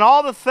 Amen. And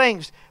all the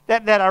things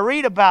that I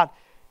read about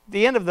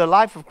the end of the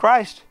life of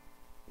Christ.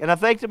 And I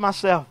think to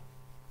myself,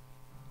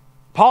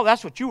 Paul,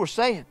 that's what you were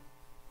saying.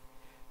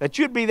 That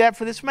you'd be that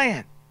for this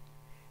man.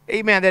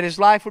 Amen. That his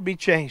life would be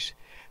changed.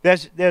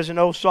 There's an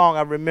old song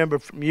I remember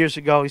from years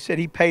ago. He said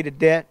he paid a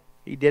debt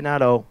he did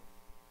not owe.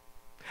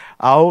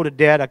 I owed a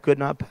debt I could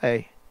not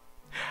pay.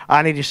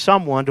 I needed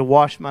someone to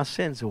wash my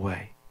sins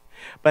away.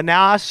 But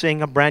now I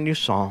sing a brand new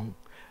song,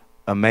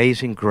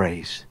 Amazing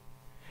Grace.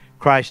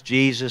 Christ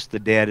Jesus, the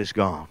debt is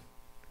gone.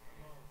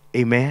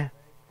 Amen.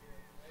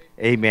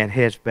 Amen.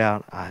 Heads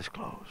bowed, eyes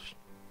closed.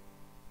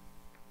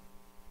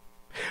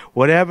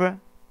 Whatever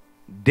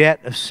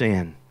debt of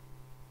sin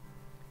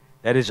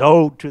that is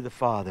owed to the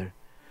Father,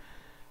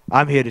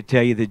 I'm here to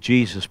tell you that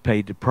Jesus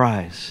paid the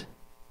price.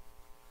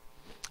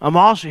 I'm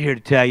also here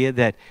to tell you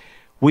that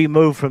we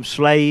move from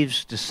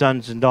slaves to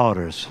sons and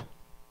daughters.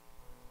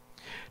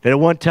 That at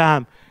one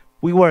time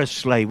we were a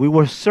slave, we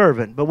were a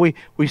servant, but we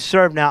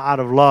serve now out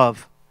of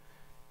love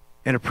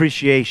and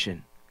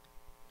appreciation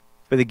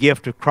for the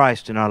gift of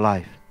Christ in our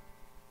life.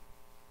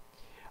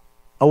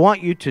 I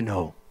want you to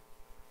know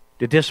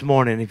that this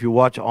morning, if you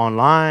watch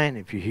online,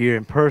 if you're here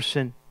in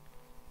person,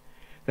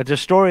 that the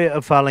story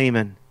of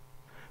Philemon,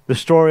 the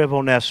story of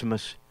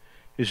Onesimus,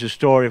 is the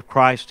story of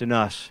Christ in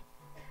us.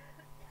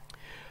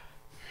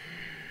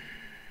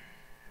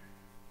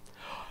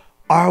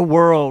 Our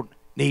world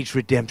needs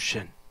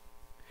redemption.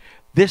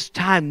 This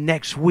time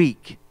next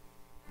week,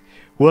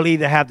 we'll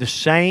either have the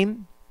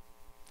same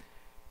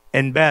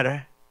and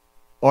better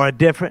or a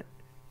different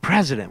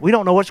president. We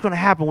don't know what's going to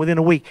happen within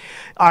a week.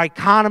 Our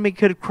economy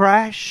could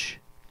crash.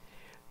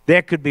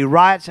 There could be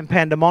riots and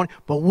pandemonium.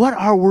 But what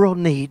our world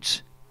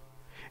needs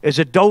is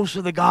a dose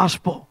of the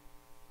gospel.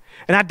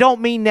 And I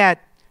don't mean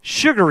that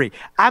sugary.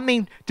 I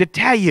mean to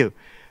tell you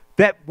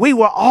that we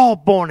were all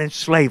born in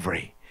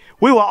slavery.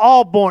 We were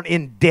all born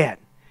in debt.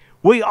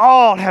 We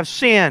all have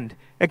sinned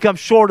and come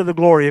short of the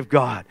glory of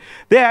God.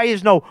 There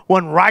is no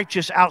one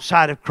righteous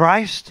outside of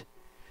Christ.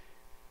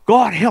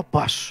 God, help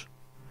us.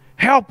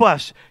 Help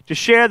us to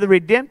share the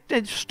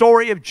redemptive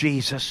story of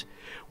Jesus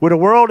with a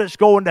world that's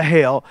going to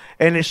hell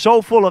and is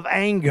so full of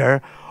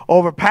anger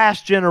over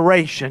past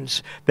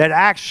generations that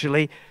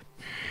actually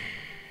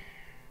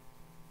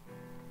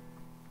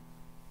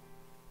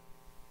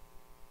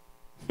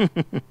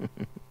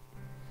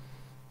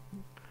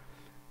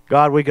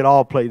God, we could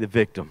all play the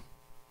victim.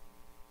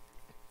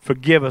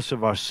 Forgive us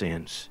of our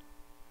sins.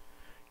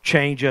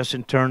 Change us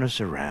and turn us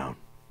around.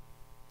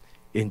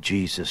 In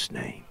Jesus'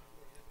 name.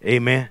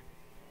 Amen.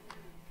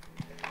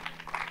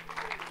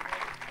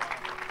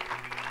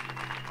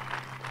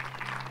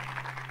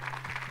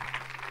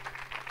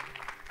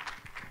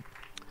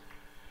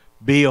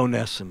 Be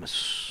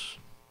Onesimus.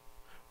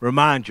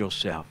 Remind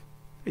yourself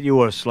that you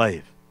were a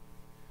slave.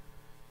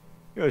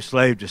 You're a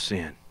slave to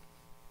sin.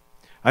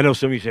 I know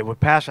some of you say, well,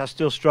 Pastor, I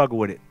still struggle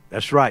with it.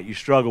 That's right, you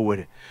struggle with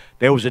it.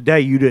 There was a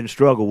day you didn't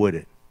struggle with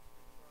it.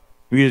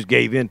 You just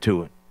gave in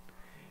to it.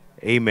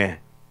 Amen.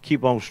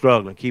 Keep on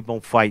struggling. Keep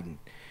on fighting.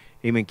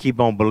 Amen. Keep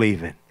on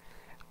believing.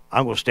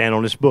 I'm going to stand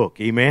on this book.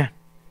 Amen.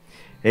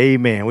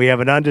 Amen. We have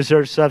an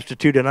undeserved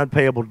substitute, an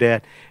unpayable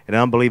debt, an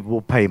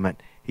unbelievable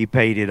payment. He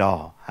paid it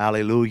all.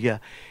 Hallelujah.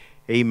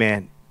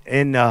 Amen.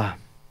 And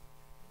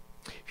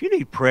if you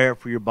need prayer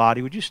for your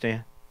body, would you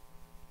stand?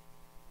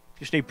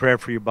 Just need prayer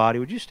for your body.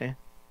 Would you stand?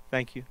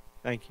 Thank you.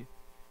 Thank you.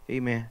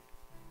 Amen.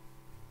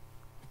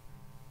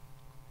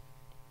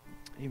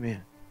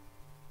 Amen.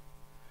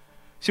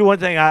 See, one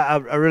thing I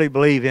really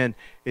believe in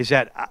is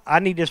that I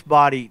need this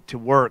body to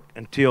work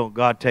until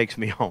God takes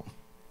me home.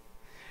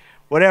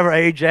 whatever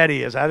age that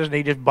is. I just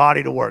need this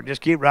body to work.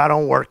 Just keep right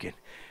on working.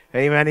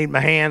 Amen. I need my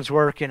hands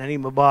working. I need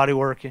my body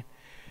working.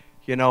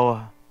 You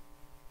know,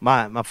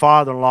 my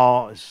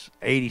father-in-law is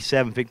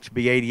 87, fixing to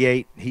be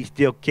 88. He's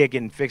still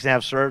kicking, fixing to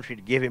have surgery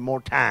to give him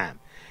more time.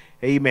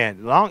 Amen.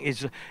 As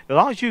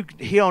long as you're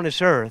here on this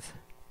earth,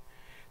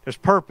 there's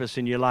purpose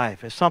in your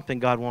life. There's something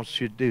God wants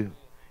you to do.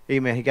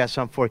 Amen. He got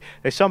something for you.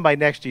 There's somebody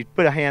next to you.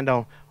 Put a hand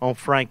on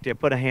Frank there.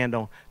 Put a hand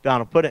on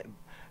Donald. Put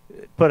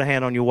a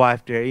hand on your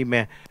wife there.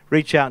 Amen.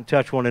 Reach out and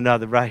touch one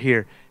another right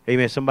here.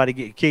 Amen. Somebody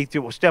get Keith.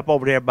 Well, step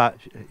over there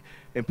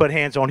and put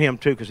hands on him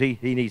too, because he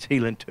needs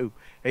healing too.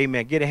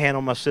 Amen. Get a hand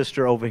on my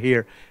sister over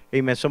here.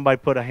 Amen. Somebody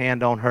put a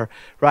hand on her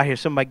right here.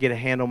 Somebody get a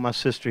hand on my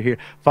sister here.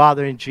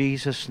 Father, in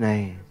Jesus'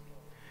 name,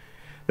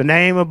 the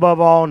name above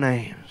all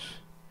names,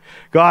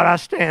 God, I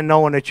stand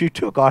knowing that you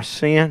took our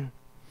sin.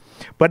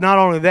 But not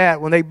only that,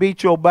 when they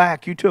beat your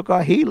back, you took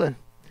our healing.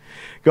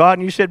 God,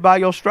 and you said by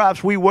your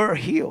stripes we were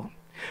healed.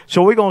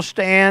 So we're going to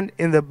stand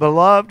in the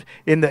beloved,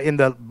 in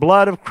the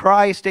blood of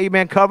Christ,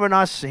 amen, covering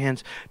our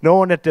sins,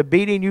 knowing that the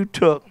beating you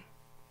took,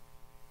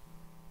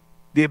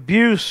 the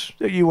abuse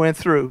that you went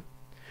through,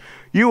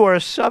 you are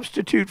a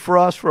substitute for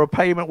us for a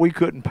payment we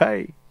couldn't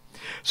pay.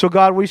 So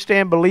God, we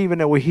stand believing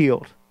that we're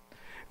healed.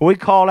 And we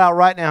call out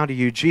right now to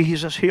you,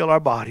 Jesus, heal our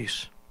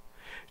bodies.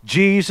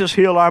 Jesus,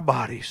 heal our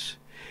bodies.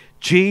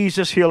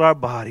 Jesus, heal our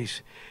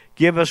bodies.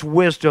 Give us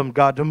wisdom,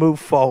 God, to move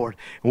forward.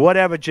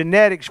 Whatever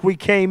genetics we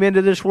came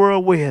into this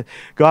world with,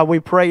 God,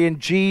 we pray in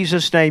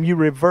Jesus' name you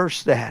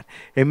reverse that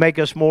and make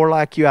us more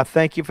like you. I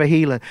thank you for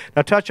healing.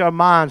 Now touch our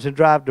minds and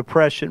drive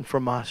depression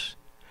from us.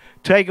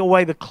 Take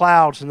away the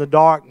clouds and the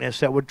darkness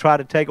that would try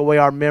to take away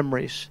our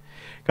memories.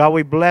 God,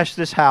 we bless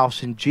this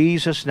house in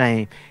Jesus'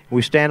 name.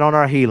 We stand on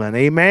our healing.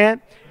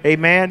 Amen,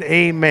 amen,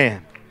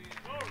 amen.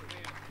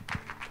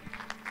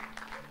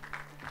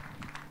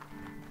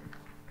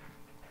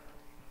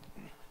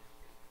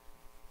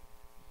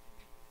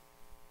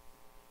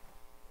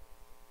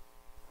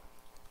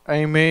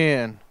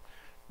 Amen.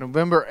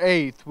 November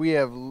 8th, we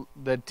have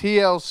the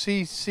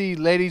TLCC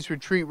Ladies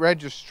Retreat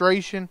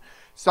registration.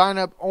 Sign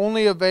up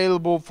only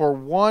available for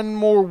one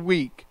more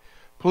week.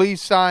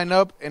 Please sign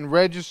up and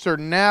register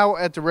now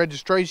at the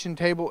registration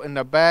table in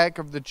the back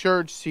of the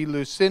church. See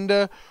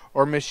Lucinda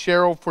or Miss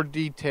Cheryl for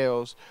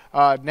details.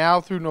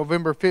 Now through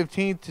November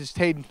 15th is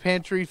Tatum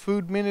Pantry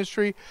Food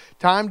Ministry.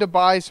 Time to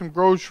buy some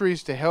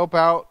groceries to help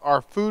out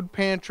our food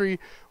pantry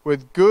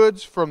with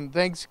goods from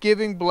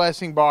Thanksgiving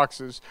blessing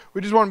boxes.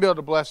 We just want to be able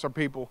to bless our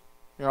people.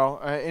 You know,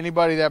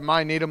 anybody that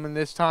might need them in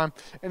this time.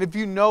 And if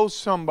you know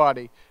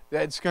somebody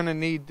that's going to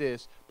need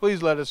this,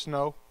 please let us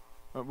know.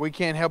 We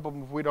can't help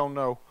them if we don't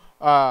know.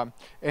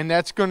 And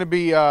that's going to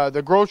be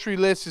the grocery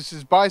list. This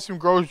is buy some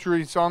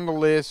groceries on the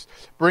list.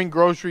 Bring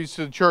groceries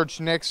to the church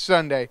next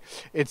Sunday.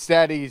 It's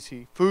that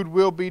easy. Food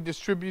will be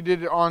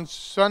distributed on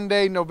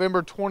Sunday,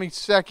 November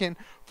 22nd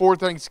for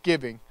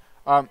Thanksgiving.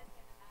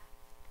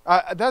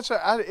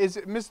 Is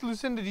it Miss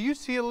Lucinda? Do you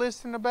see a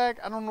list in the back?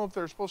 I don't know if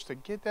they're supposed to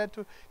get that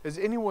to. Does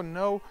anyone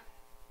know?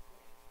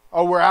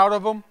 Oh, we're out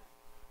of them.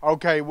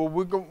 Okay. Well,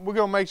 we're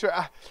gonna make sure.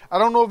 I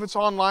don't know if it's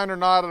online or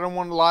not. I don't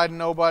want to lie to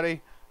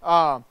nobody.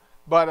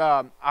 But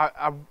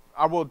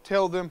I will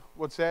tell them.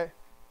 What's that?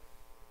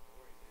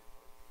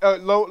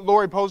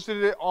 Lori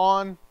posted it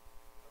on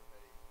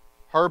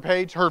her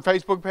page, her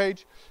Facebook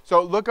page.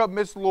 So look up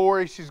Miss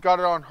Lori. She's got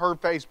it on her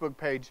Facebook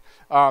page.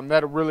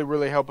 That'll really,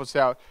 really help us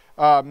out.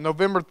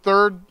 November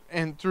 3rd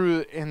and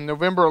through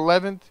November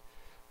 11th,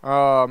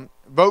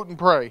 vote and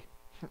pray.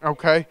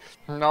 Okay?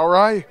 All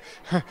right?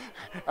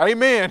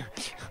 Amen.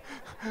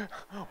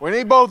 We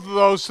need both of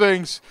those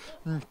things.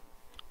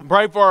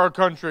 Pray for our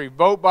country.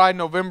 Vote by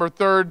November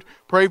 3rd.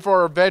 Pray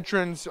for our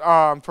veterans.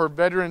 For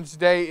Veterans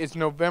Day is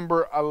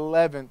November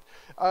 11th.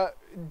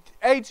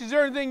 H, is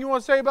there anything you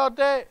want to say about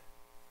that?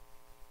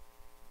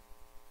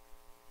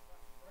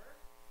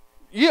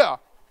 Yeah.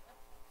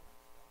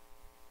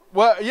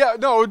 Well, yeah,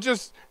 no,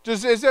 just it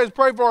says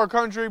pray for our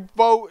country,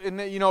 vote,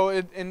 and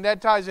and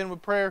that ties in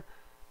with prayer.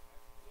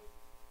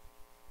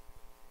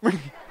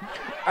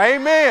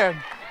 Amen.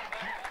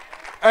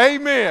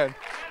 Amen.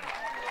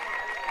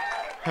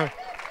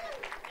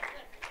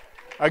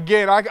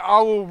 Again,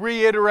 I will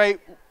reiterate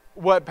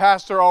what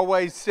Pastor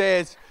always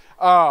says,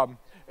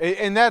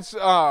 and that's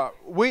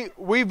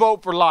we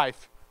vote for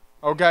life,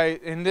 okay?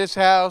 In this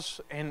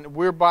house, and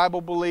we're Bible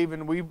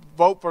believing, we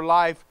vote for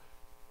life.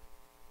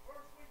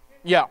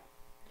 Yeah.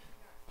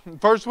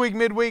 First week,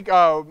 midweek,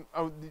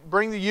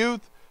 bring the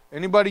youth.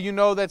 Anybody you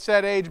know that's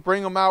that age,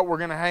 bring them out. We're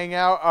going to hang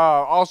out.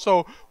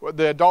 Also,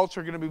 the adults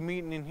are going to be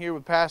meeting in here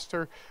with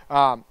Pastor.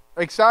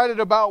 Excited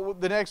about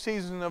the next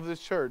season of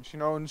this church,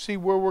 and see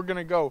where we're going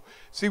to go.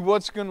 See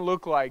what's going to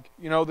look like.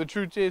 The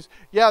truth is,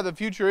 yeah, the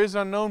future is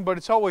unknown, but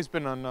it's always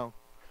been unknown.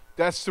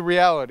 That's the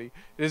reality.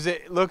 Does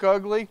it look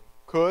ugly?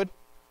 Could.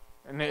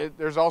 And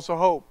there's also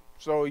hope.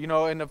 So,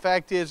 and the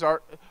fact is,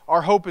 our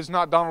hope is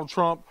not Donald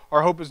Trump.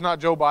 Our hope is not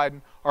Joe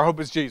Biden. Our hope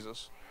is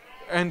Jesus.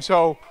 And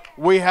so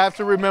we have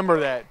to remember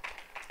that.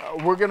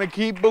 We're going to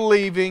keep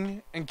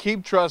believing and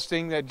keep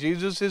trusting that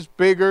Jesus is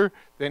bigger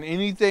than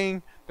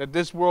anything that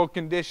this world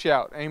can dish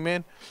out.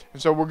 Amen.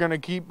 And so we're going to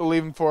keep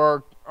believing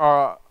for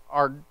our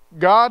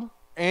God,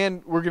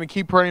 and we're going to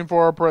keep praying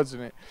for our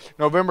president.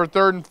 November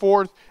 3rd and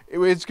 4th,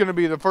 it's going to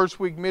be the first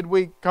week,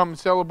 midweek. Come and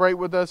celebrate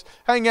with us.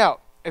 Hang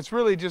out. It's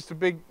really just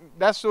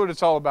that's what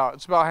it's all about.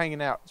 It's about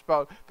hanging out. It's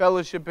about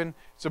fellowshipping.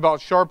 It's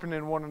about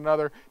sharpening one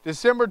another.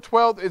 December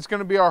 12th, it's going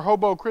to be our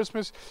Hobo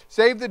Christmas.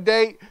 Save the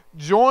date.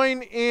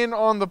 Join in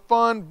on the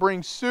fun.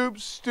 Bring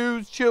soups,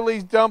 stews,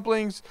 chilies,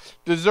 dumplings,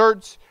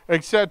 desserts,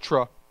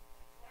 etc.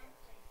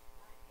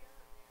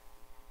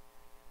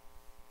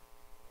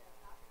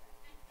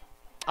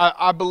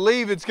 I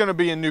believe it's going to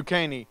be in New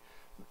Caney,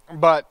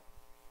 but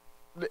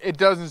it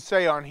doesn't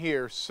say on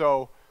here,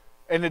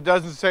 and it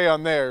doesn't say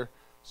on there.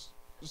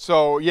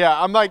 So,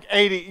 yeah, I'm like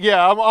 80.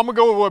 Yeah, I'm going to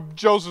go with what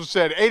Joseph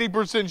said.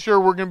 80%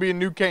 sure we're going to be in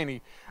New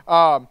Caney.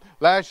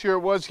 Last year it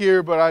was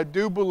here, but I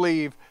do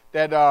believe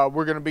that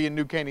we're going to be in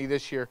New Caney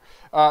this year.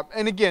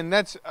 And again,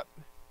 that's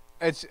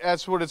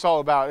what it's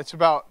all about. It's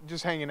about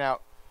just hanging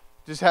out,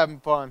 just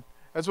having fun.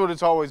 That's what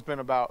it's always been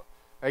about.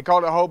 They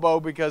called it hobo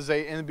because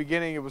in the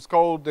beginning it was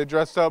cold. They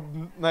dressed up,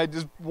 they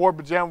just wore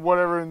pajamas,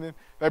 whatever, and then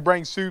they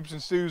bring soups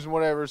and stews and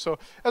whatever. So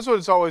that's what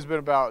it's always been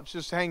about. It's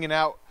just hanging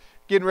out,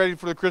 getting ready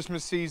for the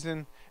Christmas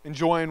season,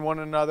 enjoying one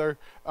another.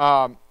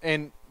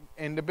 And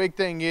the big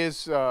thing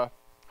is,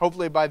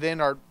 hopefully by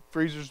then our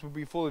freezers will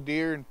be full of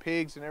deer and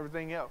pigs and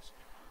everything else.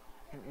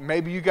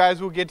 Maybe you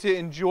guys will get to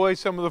enjoy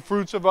some of the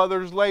fruits of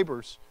others'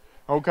 labors.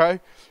 Okay?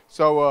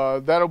 So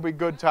that'll be a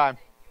good time.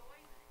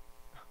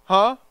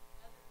 Huh?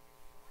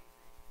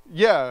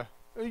 Yeah.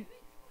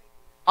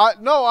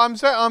 I'm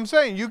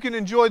saying you can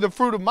enjoy the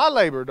fruit of my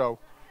labor, though.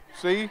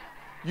 See?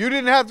 You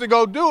didn't have to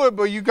go do it,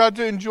 but you got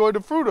to enjoy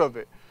the fruit of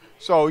it.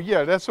 So,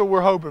 yeah, that's what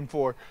we're hoping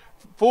for.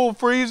 Full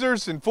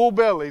freezers and full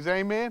bellies.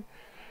 Amen?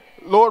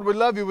 Lord, we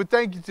love you. We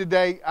thank you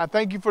today. I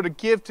thank you for the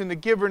gift and the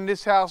giver in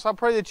this house. I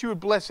pray that you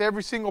would bless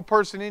every single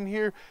person in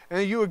here and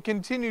that you would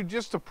continue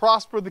just to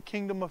prosper the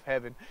kingdom of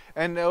heaven.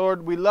 And,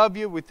 Lord, we love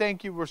you. We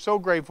thank you. We're so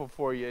grateful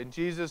for you. In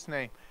Jesus'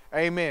 name.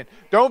 Amen.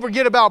 Don't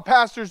forget about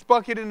Pastor's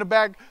bucket in the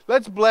back.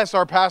 Let's bless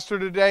our pastor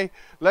today.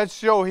 Let's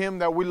show him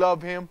that we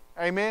love him.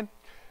 Amen.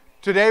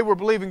 Today we're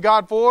believing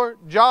God for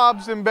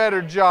jobs and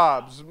better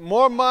jobs.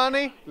 More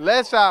money,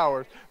 less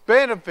hours.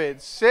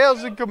 Benefits,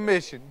 sales and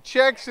commission,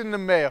 checks in the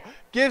mail,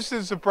 gifts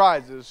and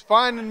surprises,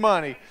 finding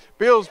money,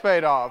 bills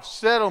paid off,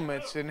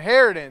 settlements,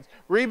 inheritance,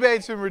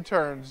 rebates and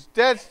returns,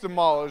 debts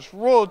demolished,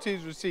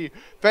 royalties received,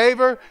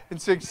 favor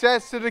and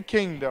success to the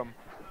kingdom.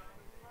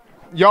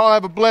 Y'all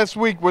have a blessed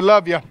week. We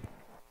love you.